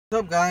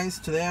What's up guys,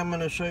 today I'm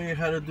going to show you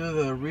how to do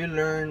the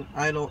Relearn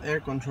idle air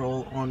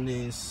control on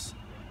this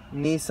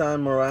Nissan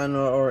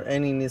Murano or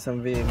any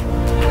Nissan vehicle.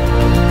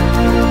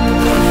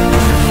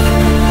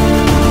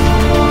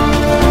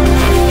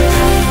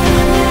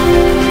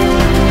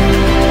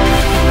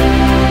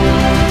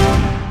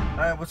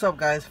 Alright, what's up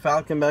guys,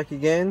 Falcon back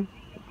again.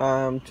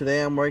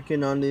 Today I'm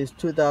working on this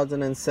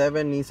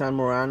 2007 Nissan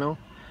Murano.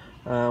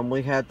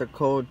 We had the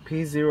code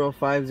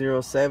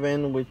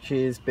P0507, which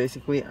is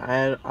basically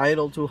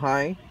idle too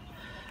high.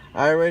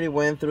 I already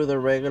went through the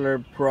regular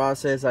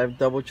process. I've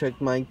double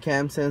checked my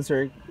cam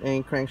sensor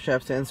and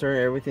crankshaft sensor,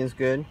 everything's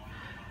good.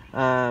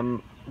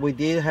 We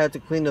did have to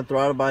clean the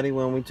throttle body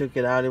when we took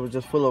it out. It was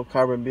just full of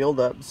carbon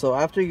buildup. So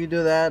after you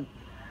do that,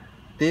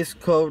 this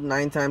code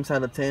 9 times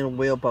out of 10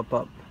 will pop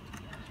up.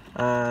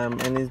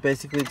 And it's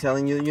basically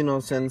telling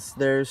you, since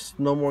there's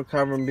no more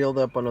carbon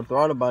buildup on the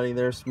throttle body,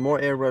 there's more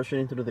air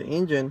rushing through the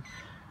engine.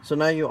 So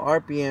now your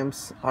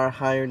RPMs are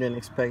higher than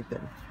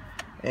expected.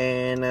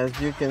 And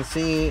as you can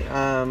see,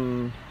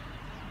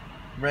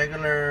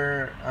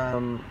 regular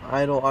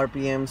idle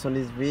RPMs on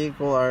this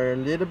vehicle are a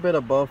little bit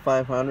above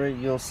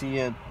 500. You'll see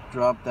it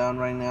drop down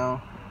right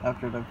now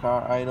after the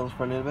car idles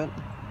for a little bit.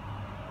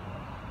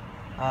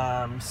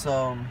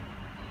 So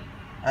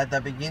at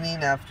the beginning,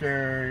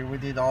 after we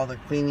did all the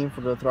cleaning for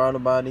the throttle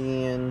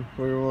body and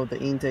we removed the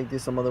intake, did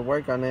some other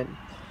work on it,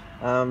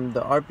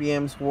 the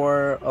RPMs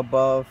were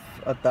above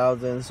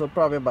 1,000, so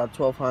probably about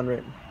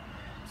 1,200.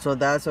 So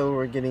that's how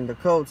we're getting the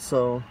code.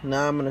 So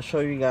now I'm going to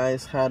show you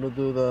guys how to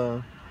do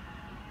the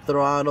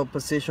throttle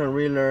position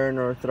relearn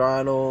or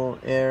throttle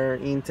air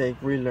intake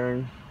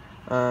relearn.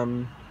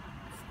 Of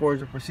course,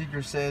 the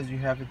procedure says you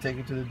have to take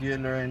it to the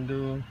dealer and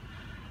do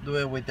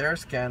it with their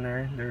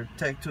scanner, their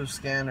Tech 2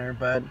 scanner.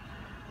 But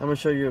I'm going to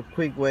show you a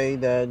quick way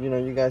that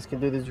you guys can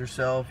do this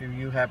yourself if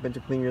you happen to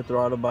clean your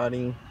throttle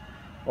body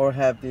or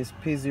have this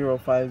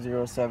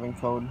P0507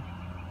 code.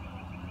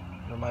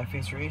 My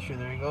fix your issue.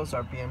 There it goes.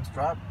 RPMs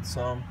drop.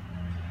 So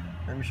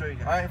let me show you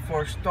guys. Alright,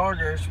 for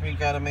starters, we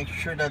gotta make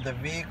sure that the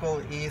vehicle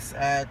is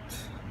at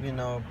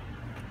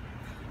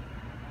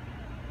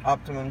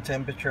optimum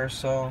temperature.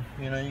 So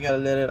you gotta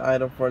let it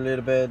idle for a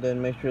little bit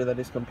and make sure that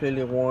it's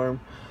completely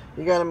warm.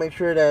 You gotta make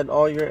sure that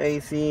all your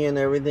AC and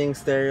everything,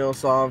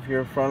 stereo's off,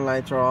 your front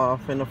lights are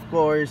off, and of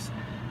course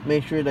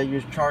make sure that your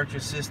charger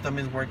system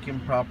is working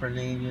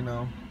properly.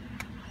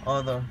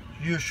 All the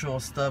usual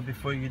stuff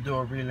before you do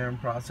a relearn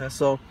process.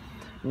 So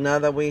now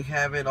that we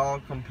have it all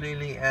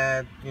completely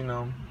at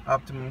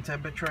optimum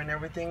temperature and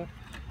everything,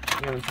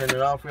 we're gonna turn it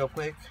off real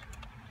quick.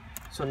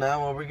 So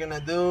now what we're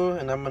gonna do,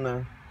 and I'm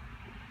gonna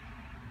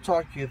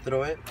talk you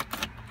through it,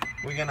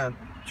 we're gonna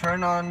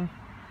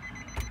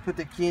put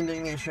the key in the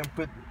ignition,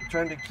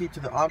 turn the key to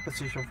the on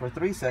position for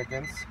 3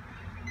 seconds,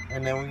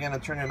 and then we're gonna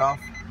turn it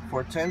off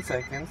for 10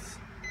 seconds.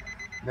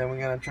 Then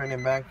we're gonna turn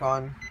it back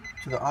on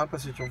to the on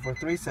position for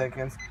 3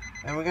 seconds,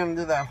 and we're gonna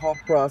do that whole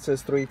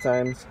process 3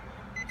 times.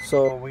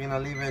 So we're gonna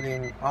leave it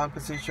in on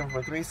position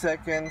for 3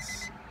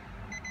 seconds,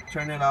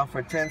 turn it off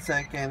for 10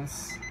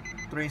 seconds,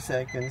 3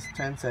 seconds,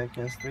 10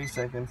 seconds, 3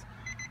 seconds,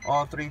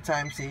 all 3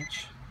 times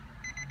each.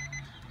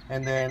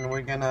 And then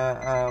we're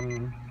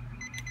gonna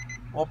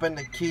open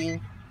the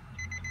key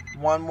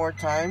one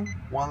last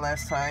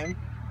time,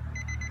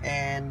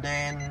 and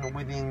then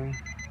within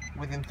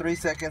 3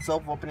 seconds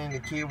of opening the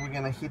key, we're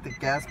gonna hit the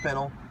gas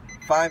pedal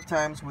 5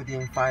 times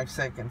within 5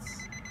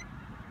 seconds.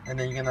 And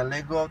then you're gonna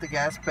let go of the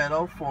gas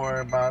pedal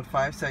for about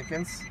 5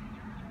 seconds,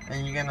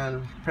 and you're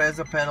gonna press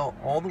the pedal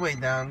all the way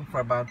down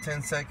for about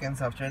 10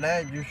 seconds. After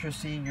that, you should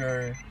see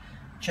your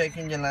check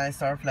engine light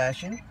start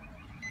flashing.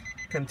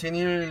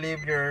 Continue to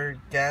leave your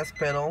gas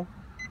pedal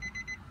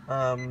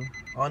on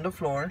the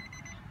floor.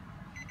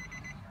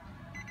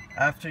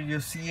 After you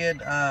see it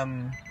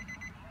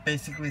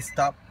basically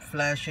stop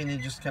flashing,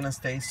 it just kind of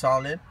stays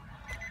solid.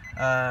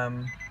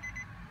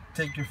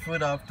 Take your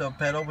foot off the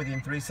pedal within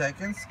 3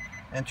 seconds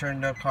and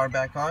turn the car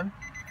back on,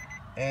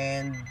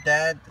 and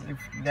that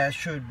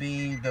should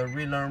be the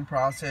relearn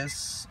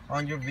process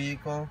on your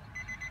vehicle.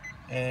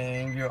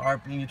 And your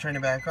RPM, you turn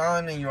it back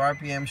on, and your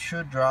RPM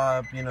should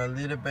drop a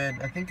little bit.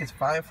 I think it's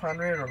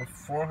 500 or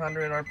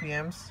 400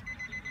 RPMs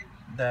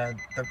that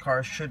the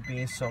car should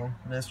be. So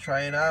let's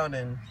try it out,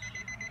 and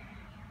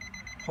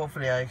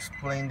hopefully I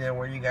explained it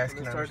where you guys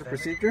can start the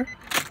procedure.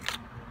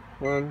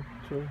 1,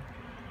 2.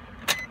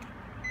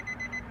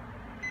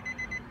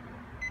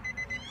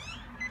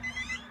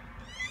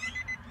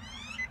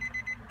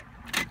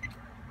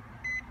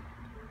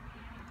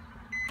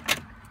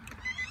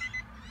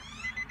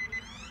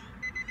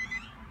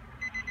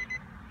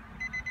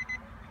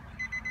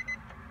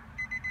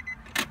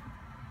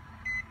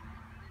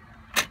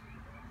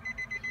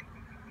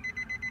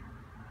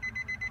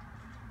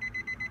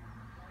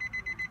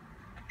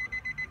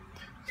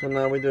 So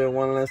now we do it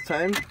one last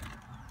time,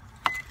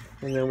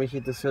 and then we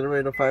hit the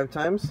accelerator 5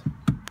 times,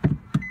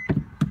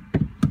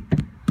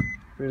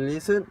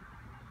 release it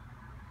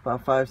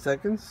about 5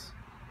 seconds,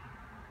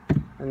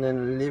 and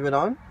then leave it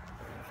on,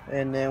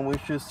 and then we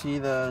should see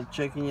the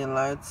check engine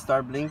lights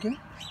start blinking.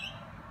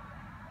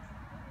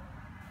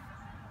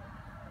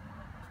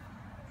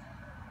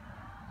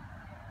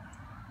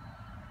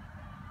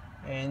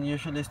 and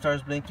usually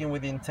starts blinking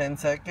within 10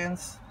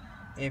 seconds.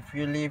 If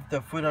you leave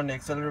the foot on the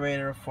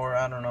accelerator for,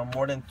 I don't know,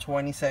 more than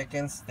 20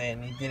 seconds,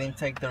 then it didn't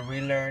take the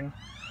relearn,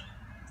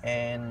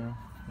 and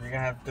you're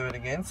gonna have to do it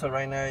again. So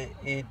right now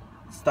it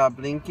stopped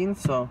blinking,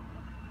 so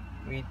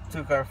we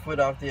took our foot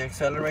off the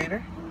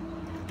accelerator,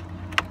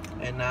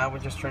 and now we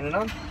just turn it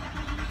on.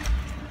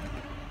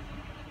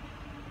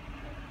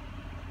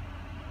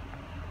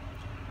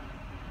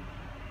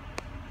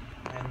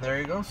 And there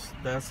it goes.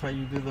 That's how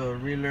you do the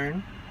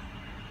relearn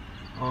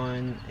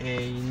on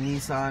a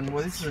Nissan.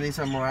 Well, this is a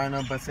Nissan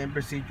Murano, but same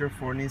procedure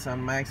for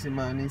Nissan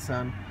Maxima,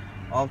 Nissan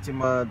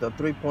Altima, the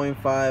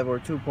 3.5 or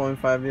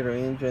 2.5 liter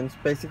engines,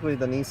 basically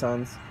the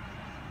Nissans.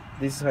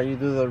 This is how you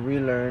do the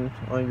relearn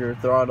on your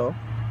throttle.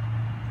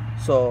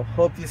 So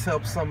hope this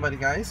helps somebody,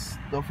 guys.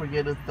 Don't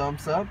forget to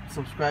thumbs up,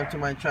 subscribe to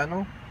my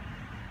channel,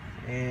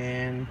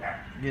 and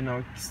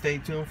stay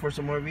tuned for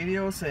some more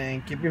videos,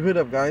 and keep your hood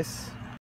up, guys.